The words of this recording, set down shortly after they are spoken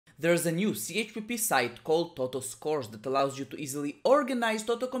There's a new CHPP site called TOTO Scores that allows you to easily organize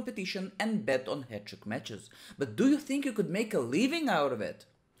Toto competition and bet on Hattrick matches. But do you think you could make a living out of it?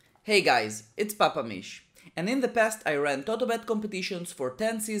 Hey guys, it's Papa Mish. And in the past I ran TOTO-bet competitions for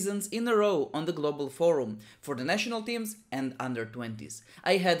 10 seasons in a row on the global forum for the national teams and under 20s.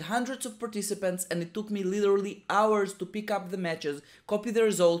 I had hundreds of participants and it took me literally hours to pick up the matches, copy the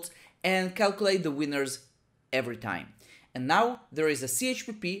results and calculate the winners every time. And now there is a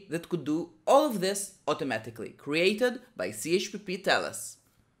CHPP that could do all of this automatically, created by CHPP-Teles.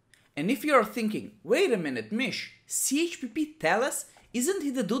 And if you are thinking, wait a minute Mish, CHPP-Teles? Isn't he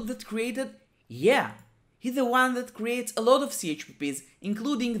the dude that created? Yeah, he's the one that creates a lot of CHPPs,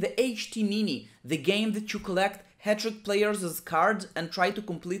 including the HT Mini, the game that you collect Hattrick players as cards and try to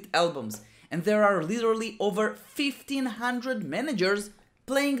complete albums. And there are literally over 1500 managers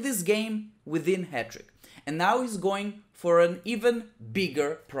playing this game within Hattrick. And now he's going for an even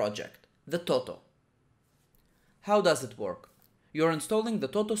bigger project, the Toto. How does it work? You're installing the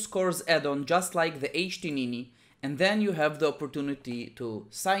TOTO Scores add-on just like the HT Mini, and then you have the opportunity to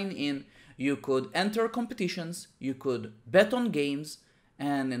sign in. You could enter competitions, you could bet on games,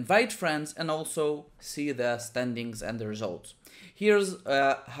 and invite friends, and also see the standings and the results. Here's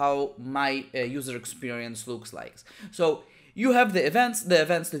how my user experience looks like. So you have the events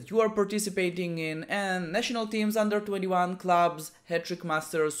that you are participating in, and national teams, under 21, clubs, Hattrick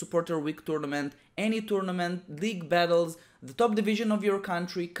Masters, Supporter Week tournament, any tournament, league battles, the top division of your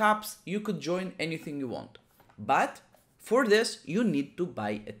country, cups. You could join anything you want. But for this, you need to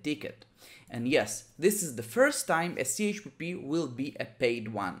buy a ticket. And yes, this is the first time a CHPP will be a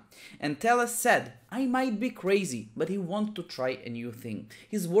paid one. And Teles said, I might be crazy, but he wants to try a new thing.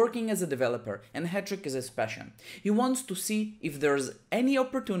 He's working as a developer and Hattrick is his passion. He wants to see if there's any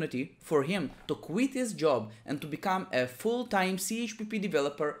opportunity for him to quit his job and to become a full-time CHPP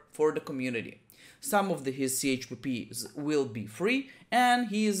developer for the community. Some of his CHPPs will be free, and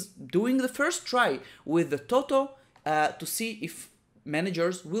he is doing the first try with the Toto to see if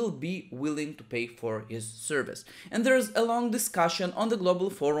managers will be willing to pay for his service. And there's a long discussion on the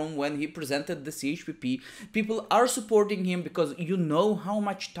global forum when he presented the CHPP. People are supporting him because you know how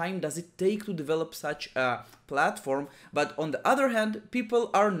much time does it take to develop such a platform, but on the other hand,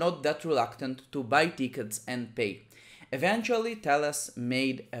 people are not that reluctant to buy tickets and pay. Eventually, Teles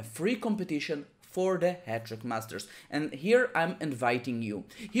made a free competition for the Hattrick Masters, and here I'm inviting you.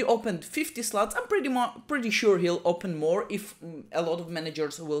 He opened 50 slots. I'm pretty sure he'll open more if a lot of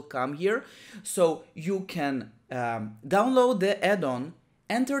managers will come here. So you can download the add-on,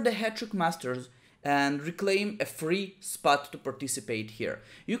 enter the Hattrick Masters, and reclaim a free spot to participate here.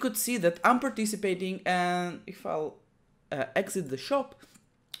 You could see that I'm participating, and if I'll exit the shop,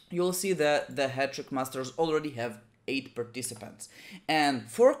 you'll see that the Hattrick Masters already have 8 participants. And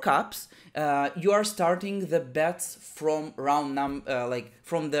for cups, you are starting the bets from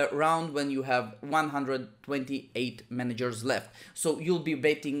from the round when you have 128 managers left. So you'll be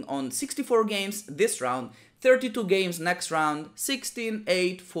betting on 64 games this round, 32 games next round, 16,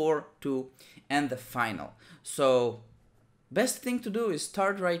 8, 4, 2, and the final. Best thing to do is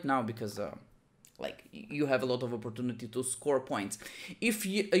start right now, because you have a lot of opportunity to score points. If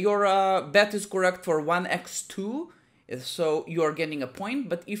your bet is correct for 1x2, so you are getting a point,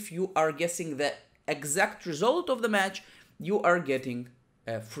 but if you are guessing the exact result of the match, you are getting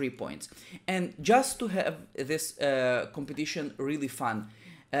 3 points. And just to have this competition really fun,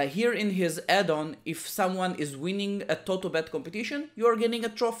 here in his add-on, if someone is winning a TOTO-bet competition, you are getting a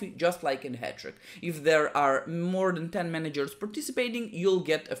trophy, just like in Hattrick. If there are more than 10 managers participating, you'll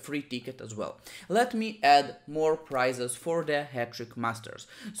get a free ticket as well. Let me add more prizes for the Hattrick Masters.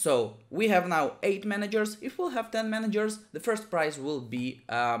 So we have now 8 managers. If we'll have 10 managers, the first prize will be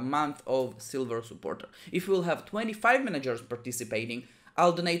a month of Silver Supporter. If we'll have 25 managers participating,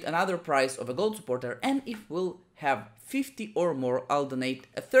 I'll donate another prize of a Gold Supporter, and if we'll have 50 or more, I'll donate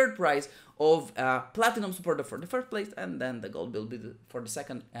a third prize of a Platinum Supporter for the first place, and then the Gold will be for the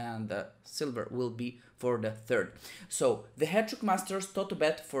second, and the Silver will be for the third. So the Hattrick Masters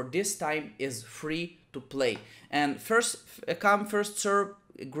TOTO-bet for this time is free to play, and first come, first serve.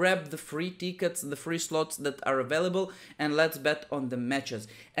 Grab the free tickets, the free slots that are available, and let's bet on the matches.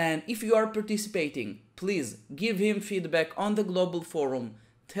 And if you are participating, please give him feedback on the global forum.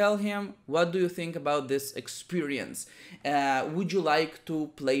 Tell him, what do you think about this experience? Would you like to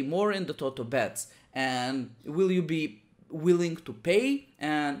play more in the TOTO bets? And will you be willing to pay?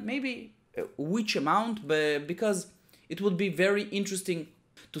 And maybe which amount? Because it would be very interesting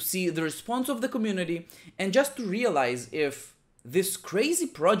to see the response of the community, and just to realize if this crazy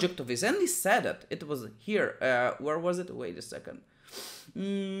project of his, and he said it was here, where was it? Wait a second.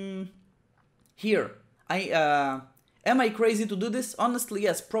 Here, am I crazy to do this? Honestly,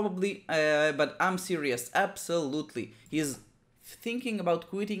 yes, probably, but I'm serious, absolutely. He's thinking about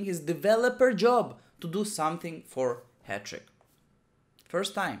quitting his developer job to do something for Hattrick.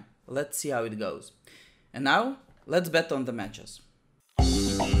 First time, let's see how it goes. And now, let's bet on the matches.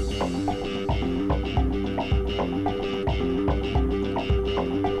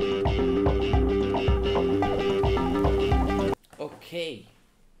 Okay,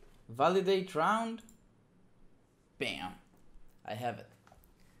 validate round. Bam, I have it.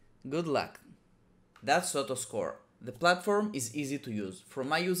 Good luck. That's TOTO Score. The platform is easy to use. From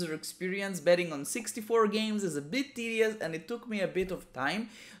my user experience, betting on 64 games is a bit tedious and it took me a bit of time,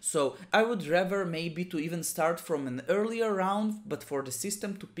 so I would rather maybe to even start from an earlier round, but for the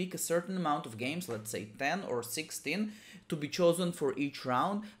system to pick a certain amount of games, let's say 10 or 16, to be chosen for each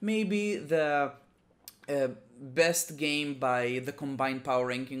round. Maybe the best game by the combined power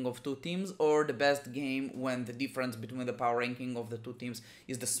ranking of two teams, or the best game when the difference between the power ranking of the two teams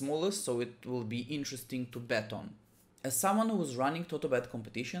is the smallest, so it will be interesting to bet on. As someone who was running TOTO-bet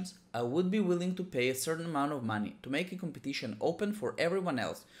competitions, I would be willing to pay a certain amount of money to make a competition open for everyone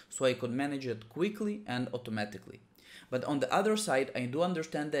else, so I could manage it quickly and automatically. But on the other side, I do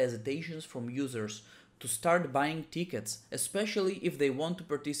understand the hesitations from users to start buying tickets, especially if they want to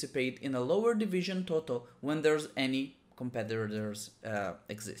participate in a lower division Toto when there's any competitors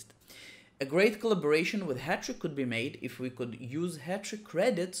exist. A great collaboration with Hattrick could be made if we could use Hattrick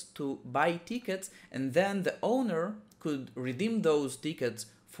credits to buy tickets and then the owner could redeem those tickets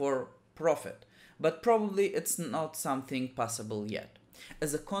for profit. But probably it's not something possible yet.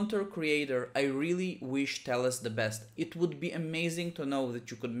 As a content creator, I really wish Teles the best. It would be amazing to know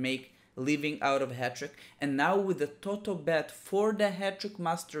that you could make living out of Hattrick, and now with the TOTO bet for the Hattrick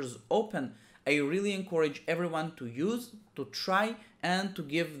Masters open, I really encourage everyone to use, to try, and to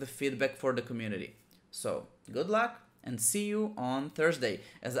give the feedback for the community. So, good luck and see you on Thursday,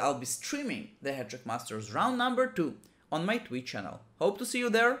 as I'll be streaming the Hattrick Masters round number 2 on my Twitch channel. Hope to see you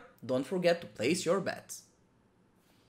there. Don't forget to place your bets.